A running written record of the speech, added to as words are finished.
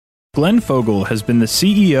Glenn Fogel has been the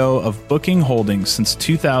CEO of Booking Holdings since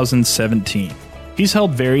 2017. He's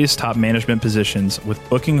held various top management positions with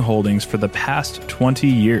Booking Holdings for the past 20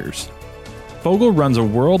 years. Fogel runs a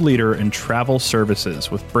world leader in travel services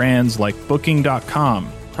with brands like Booking.com,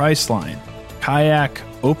 Priceline, Kayak,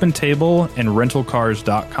 OpenTable, and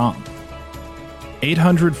RentalCars.com.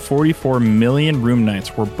 844 million room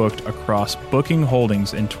nights were booked across Booking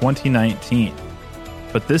Holdings in 2019.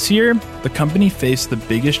 But this year, the company faced the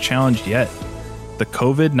biggest challenge yet, the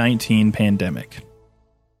COVID-19 pandemic.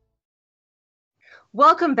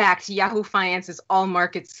 Welcome back to Yahoo Finance's All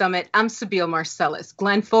Markets Summit. I'm Sabeel Marcellus.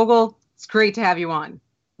 Glenn Fogel, it's great to have you on.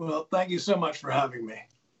 Well, thank you so much for having me.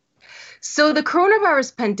 So the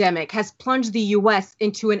coronavirus pandemic has plunged the U.S.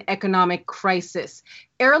 into an economic crisis.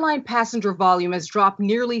 Airline passenger volume has dropped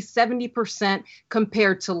nearly 70%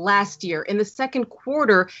 compared to last year. In the second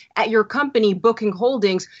quarter at your company, Booking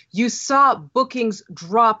Holdings, you saw bookings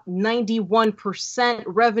drop 91%,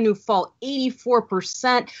 revenue fall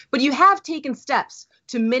 84%, but you have taken steps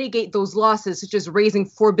to mitigate those losses, such as raising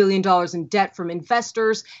 $4 billion in debt from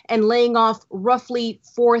investors and laying off roughly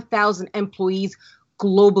 4,000 employees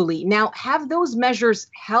globally. Now, have those measures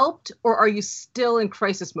helped, or are you still in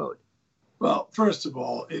crisis mode? Well, first of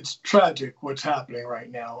all, it's tragic what's happening right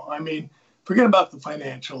now. I mean, forget about the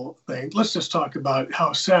financial thing. Let's just talk about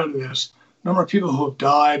how sad it is. The number of people who have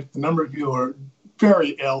died, the number of people who are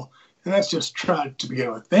very ill, and that's just tragic to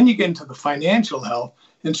begin with. Then you get into the financial health,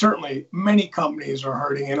 and certainly many companies are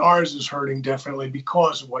hurting, and ours is hurting definitely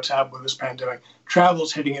because of what's happened with this pandemic.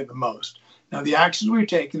 Travel's hitting it the most. Now, the actions we've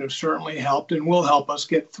taken have certainly helped and will help us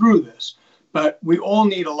get through this. But we all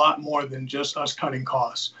need a lot more than just us cutting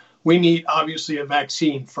costs. We need, obviously, a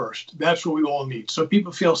vaccine first. That's what we all need, so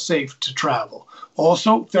people feel safe to travel.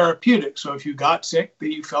 Also, therapeutics. So if you got sick,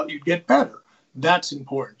 that you felt you'd get better. That's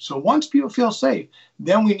important. So once people feel safe,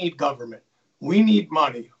 then we need government. We need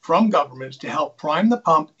money from governments to help prime the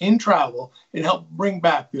pump in travel and help bring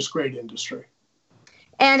back this great industry.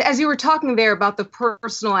 And as you were talking there about the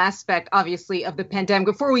personal aspect, obviously, of the pandemic,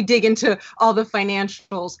 before we dig into all the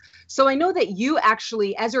financials, so I know that you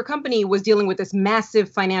actually, as your company was dealing with this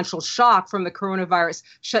massive financial shock from the coronavirus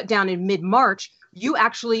shutdown in mid-March, you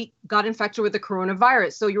actually got infected with the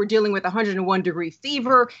coronavirus. So you were dealing with 101-degree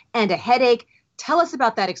fever and a headache. Tell us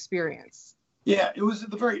about that experience. Yeah, it was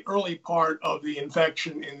at the very early part of the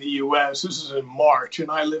infection in the U.S. This is in March,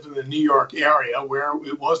 and I live in the New York area where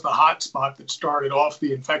it was the hot spot that started off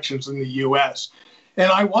the infections in the U.S.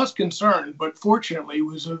 And I was concerned, but fortunately, it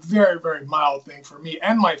was a very, very mild thing for me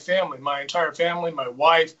and my family, my entire family, my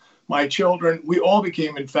wife, my children. We all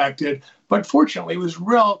became infected, but fortunately, it was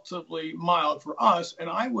relatively mild for us,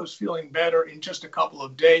 and I was feeling better in just a couple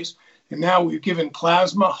of days. And now we've given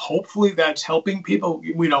plasma. Hopefully that's helping people.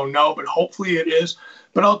 We don't know, but hopefully it is.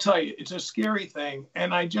 But I'll tell you, it's a scary thing.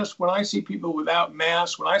 And when I see people without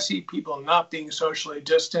masks, when I see people not being socially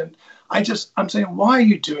distant, I'm saying, why are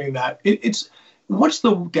you doing that? What's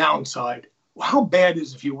the downside? How bad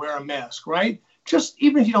is it if you wear a mask, right? Just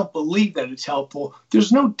even if you don't believe that it's helpful,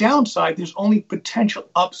 there's no downside. There's only potential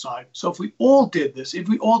upside. So if we all did this,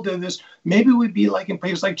 maybe we'd be like in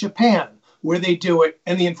places like Japan, where they do it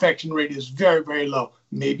and the infection rate is very, very low.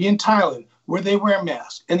 Maybe in Thailand, where they wear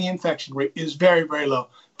masks and the infection rate is very, very low.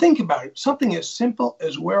 Think about it. Something as simple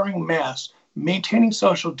as wearing masks, maintaining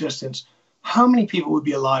social distance. How many people would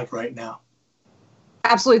be alive right now?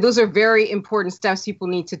 Absolutely. Those are very important steps people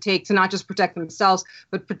need to take to not just protect themselves,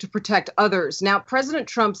 but to protect others. Now, President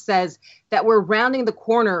Trump says that we're rounding the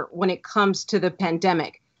corner when it comes to the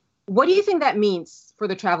pandemic. What do you think that means for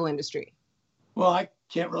the travel industry? Well, I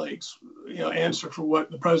can't really answer for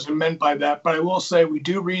what the president meant by that, but I will say we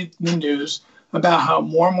do read the news about how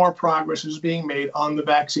more and more progress is being made on the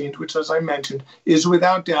vaccines, which, as I mentioned, is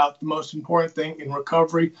without doubt the most important thing in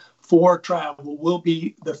recovery for travel will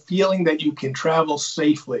be the feeling that you can travel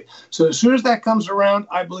safely. So as soon as that comes around,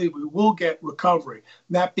 I believe we will get recovery.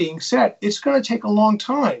 That being said, it's going to take a long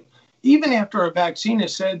time. Even after a vaccine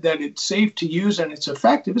has said that it's safe to use and it's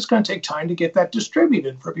effective, it's going to take time to get that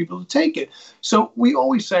distributed for people to take it. So we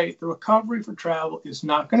always say the recovery for travel is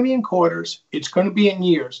not going to be in quarters. It's going to be in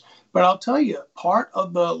years. But I'll tell you, part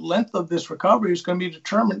of the length of this recovery is going to be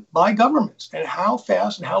determined by governments and how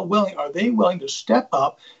fast and how willing are they willing to step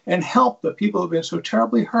up and help the people who have been so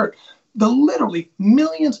terribly hurt. The literally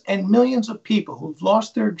millions and millions of people who've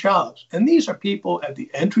lost their jobs. And these are people at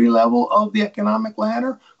the entry level of the economic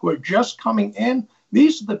ladder who are just coming in.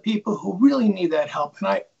 These are the people who really need that help. And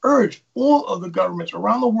I urge all of the governments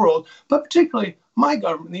around the world, but particularly my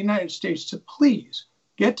government, the United States, to please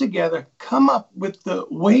get together, come up with the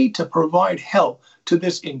way to provide help to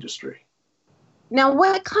this industry. Now,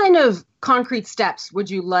 what kind of concrete steps would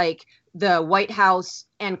you like the White House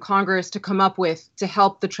and Congress to come up with to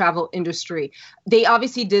help the travel industry? They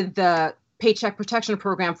obviously did the Paycheck Protection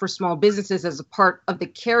Program for small businesses as a part of the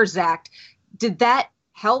CARES Act. Did that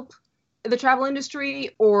help the travel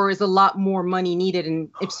industry, or is a lot more money needed? And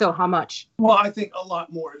if so, how much? Well, I think a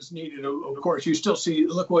lot more is needed. Of course, you still see,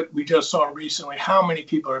 look what we just saw recently, how many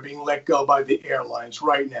people are being let go by the airlines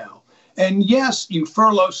right now. And yes, you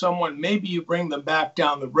furlough someone, maybe you bring them back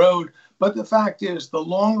down the road. But the fact is, the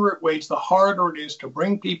longer it waits, the harder it is to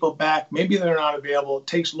bring people back. Maybe they're not available. It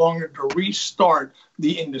takes longer to restart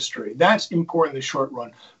the industry. That's important in the short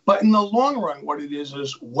run. But in the long run, what it is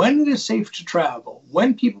when it is safe to travel,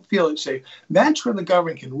 when people feel it's safe, that's where the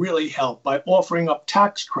government can really help by offering up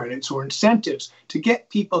tax credits or incentives to get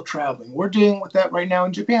people traveling. We're dealing with that right now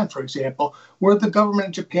in Japan, for example, where the government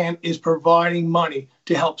in Japan is providing money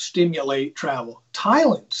to help stimulate travel.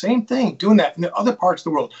 Thailand, same thing, doing that in other parts of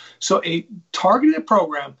the world. So a targeted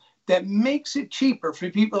program that makes it cheaper for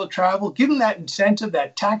people to travel, give them that incentive,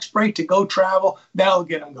 that tax break to go travel, that'll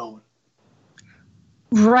get them going.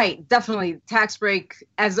 Right, definitely. Tax break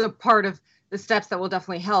as a part of the steps that will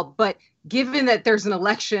definitely help. But given that there's an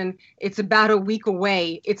election, it's about a week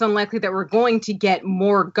away, it's unlikely that we're going to get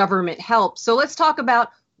more government help. So let's talk about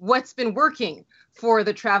what's been working for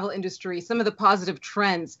the travel industry, some of the positive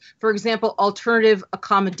trends. For example, alternative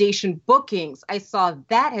accommodation bookings. I saw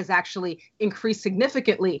that has actually increased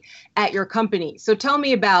significantly at your company. So tell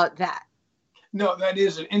me about that. No, that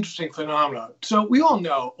is an interesting phenomenon. So we all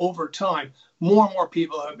know over time, more and more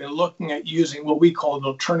people have been looking at using what we call an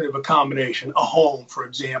alternative accommodation, a home, for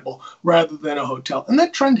example, rather than a hotel. And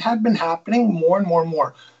that trend had been happening more and more and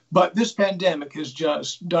more. But this pandemic has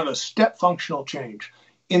just done a step functional change.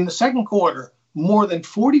 In the second quarter, more than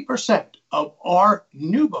 40% of our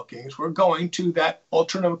new bookings were going to that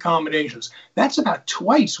alternative accommodations. That's about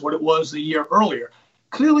twice what it was the year earlier.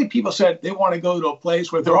 Clearly, people said they want to go to a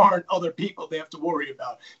place where there aren't other people they have to worry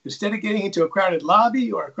about. Instead of getting into a crowded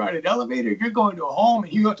lobby or a crowded elevator, you're going to a home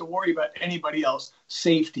and you don't have to worry about anybody else.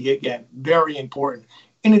 Safety, again, very important.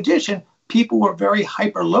 In addition, people were very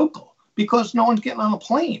hyper-local because no one's getting on a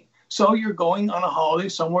plane. So you're going on a holiday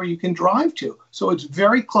somewhere you can drive to. So it's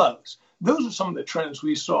very close. Those are some of the trends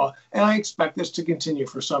we saw, and I expect this to continue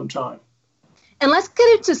for some time. And let's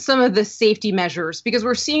get into some of the safety measures, because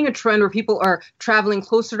we're seeing a trend where people are traveling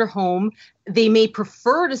closer to home. They may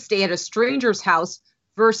prefer to stay at a stranger's house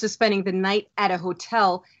versus spending the night at a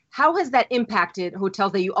hotel. How has that impacted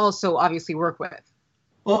hotels that you also obviously work with?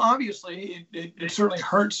 Well, obviously, it certainly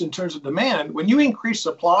hurts in terms of demand. When you increase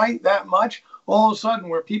supply that much, all of a sudden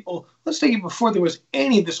where people, let's say before there was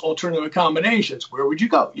any of this alternative accommodations, where would you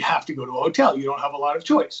go? You have to go to a hotel. You don't have a lot of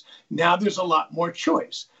choice. Now there's a lot more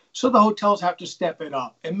choice. So the hotels have to step it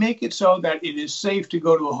up and make it so that it is safe to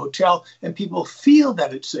go to a hotel and people feel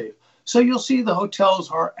that it's safe. So you'll see the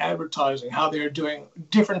hotels are advertising how they're doing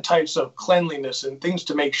different types of cleanliness and things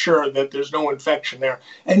to make sure that there's no infection there.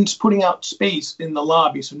 And it's putting out space in the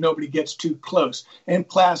lobby so nobody gets too close, and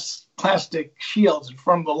plastic shields in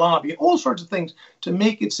front of the lobby, and all sorts of things to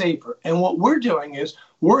make it safer. And what we're doing is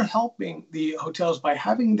we're helping the hotels by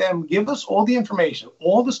having them give us all the information,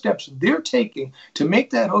 all the steps they're taking to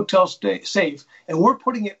make that hotel stay safe. And we're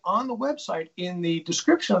putting it on the website in the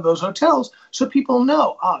description of those hotels so people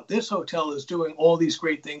know, this hotel is doing all these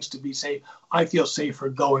great things to be safe. I feel safer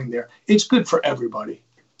going there. It's good for everybody.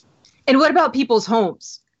 And what about people's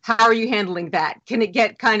homes? How are you handling that? Can it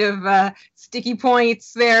get kind of sticky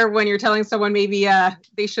points there when you're telling someone maybe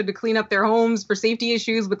they should clean up their homes for safety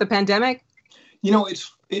issues with the pandemic? You know,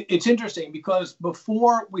 it's interesting because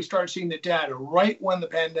before we started seeing the data, right when the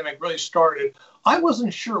pandemic really started, I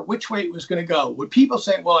wasn't sure which way it was going to go. Would people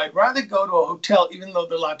say, well, I'd rather go to a hotel, even though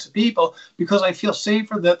there are lots of people, because I feel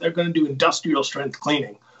safer that they're going to do industrial strength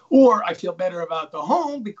cleaning? Or I feel better about the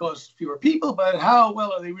home because fewer people, but how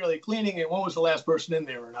well are they really cleaning and when was the last person in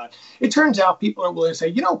there or not? It turns out people are willing to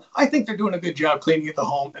say, I think they're doing a good job cleaning at the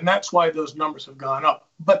home, and that's why those numbers have gone up.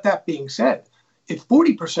 But that being said, if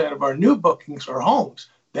 40% of our new bookings are homes,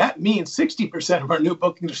 that means 60% of our new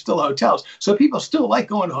bookings are still hotels. So people still like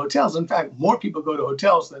going to hotels. In fact, more people go to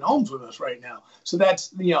hotels than homes with us right now. So that's,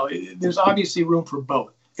 there's obviously room for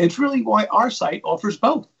both. It's really why our site offers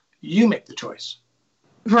both. You make the choice.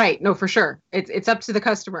 Right. No, for sure. It's up to the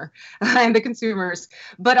customer and the consumers.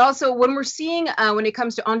 But also when we're seeing when it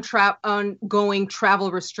comes to ongoing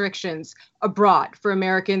travel restrictions abroad for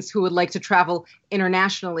Americans who would like to travel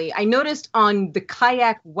internationally, I noticed on the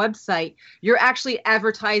Kayak website, you're actually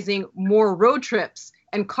advertising more road trips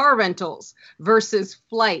and car rentals versus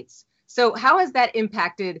flights. So how has that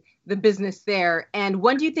impacted the business there? And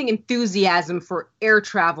when do you think enthusiasm for air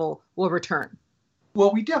travel will return?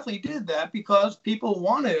 Well, we definitely did that because people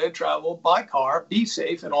wanted to travel by car, be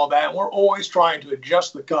safe and all that. And we're always trying to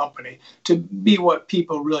adjust the company to be what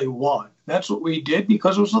people really want. That's what we did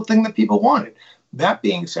because it was the thing that people wanted. That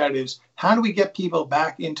being said is, how do we get people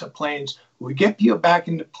back into planes? We get people back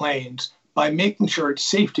into planes by making sure it's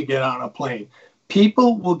safe to get on a plane.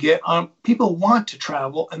 People will get on, people want to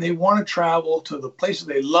travel and they want to travel to the places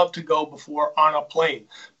they love to go before on a plane,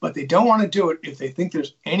 but they don't want to do it if they think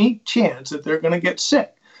there's any chance that they're going to get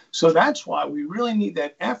sick. So that's why we really need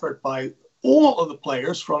that effort by all of the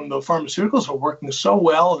players, from the pharmaceuticals who are working so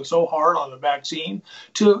well and so hard on the vaccine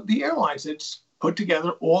to the airlines that's put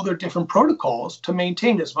together all their different protocols to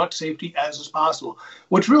maintain as much safety as is possible.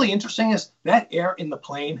 What's really interesting is that air in the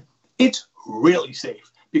plane, it's really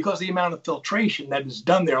safe, because the amount of filtration that is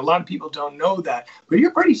done there. A lot of people don't know that, but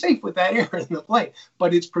you're pretty safe with that air in the plane,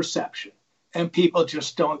 but it's perception. And people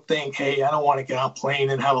just don't think, hey, I don't want to get on a plane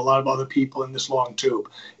and have a lot of other people in this long tube.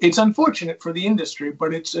 It's unfortunate for the industry,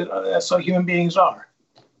 but that's how human beings are.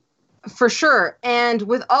 For sure. And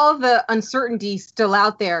with all the uncertainty still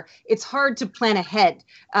out there, it's hard to plan ahead,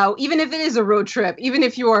 even if it is a road trip, even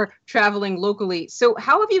if you are traveling locally. So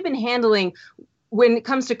how have you been handling when it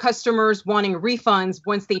comes to customers wanting refunds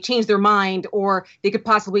once they change their mind, or they could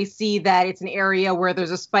possibly see that it's an area where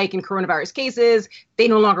there's a spike in coronavirus cases, they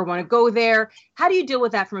no longer want to go there? How do you deal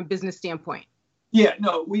with that from a business standpoint? Yeah,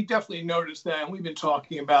 no, we definitely noticed that, and we've been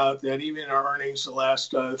talking about that even in our earnings for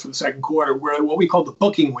the second quarter, where what we call the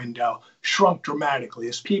booking window shrunk dramatically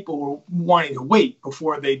as people were wanting to wait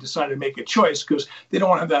before they decided to make a choice, because they don't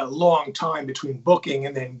want to have that long time between booking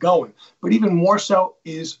and then going. But even more so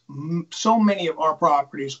is so many of our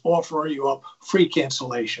properties offer you up free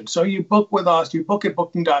cancellation. So you book with us, you book at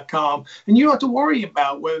booking.com, and you don't have to worry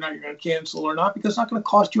about whether or not you're going to cancel or not, because it's not going to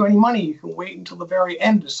cost you any money. You can wait until the very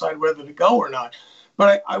end to decide whether to go or not.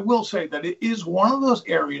 But I will say that it is one of those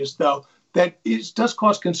areas, though, that does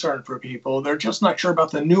cause concern for people. They're just not sure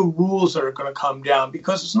about the new rules that are going to come down,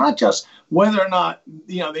 because it's not just whether or not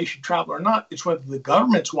they should travel or not. It's whether the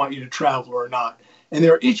governments want you to travel or not. And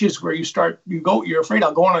there are issues where you're afraid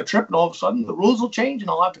I'll go on a trip and all of a sudden the rules will change and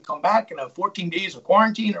I'll have to come back and have 14 days of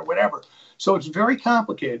quarantine or whatever. So it's very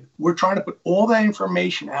complicated. We're trying to put all that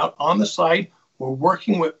information out on the site. We're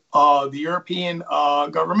working with the European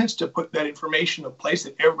governments to put that information in place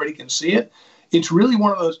that everybody can see it. It's really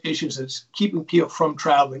one of those issues that's keeping people from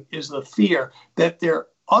traveling, is the fear that their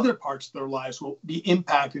other parts of their lives will be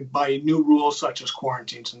impacted by new rules such as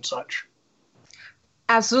quarantines and such.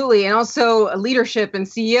 Absolutely. And also leadership and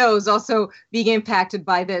CEOs also being impacted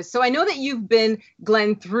by this. So I know that you've been,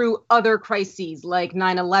 Glenn, through other crises like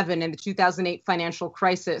 9/11 and the 2008 financial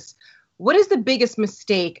crisis. What is the biggest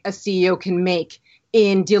mistake a CEO can make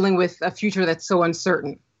in dealing with a future that's so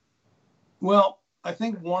uncertain? Well, I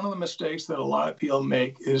think one of the mistakes that a lot of people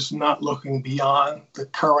make is not looking beyond the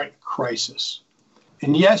current crisis.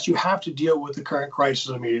 And yes, you have to deal with the current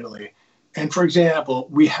crisis immediately. And for example,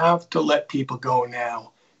 we have to let people go now.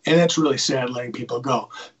 And it's really sad letting people go.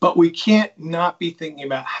 But we can't not be thinking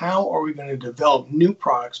about how are we going to develop new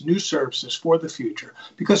products, new services for the future,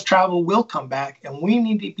 because travel will come back and we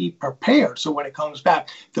need to be prepared so when it comes back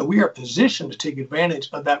that we are positioned to take advantage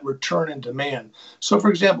of that return in demand. So for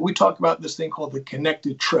example, we talk about this thing called the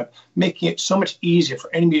connected trip, making it so much easier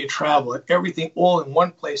for anybody to travel and everything all in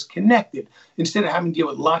one place connected instead of having to deal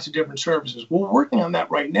with lots of different services. We're working on that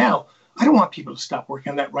right now. I don't want people to stop working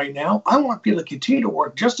on that right now. I want people to continue to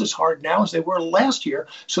work just as hard now as they were last year,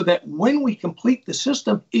 so that when we complete the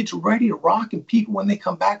system, it's ready to rock, and people, when they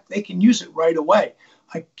come back, they can use it right away.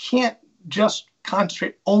 I can't just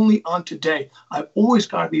concentrate only on today. I've always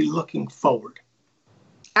got to be looking forward.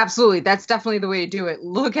 Absolutely. That's definitely the way to do it.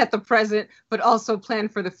 Look at the present, but also plan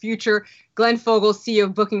for the future. Glenn Fogel, CEO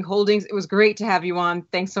of Booking Holdings. It was great to have you on.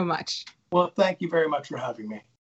 Thanks so much. Well, thank you very much for having me.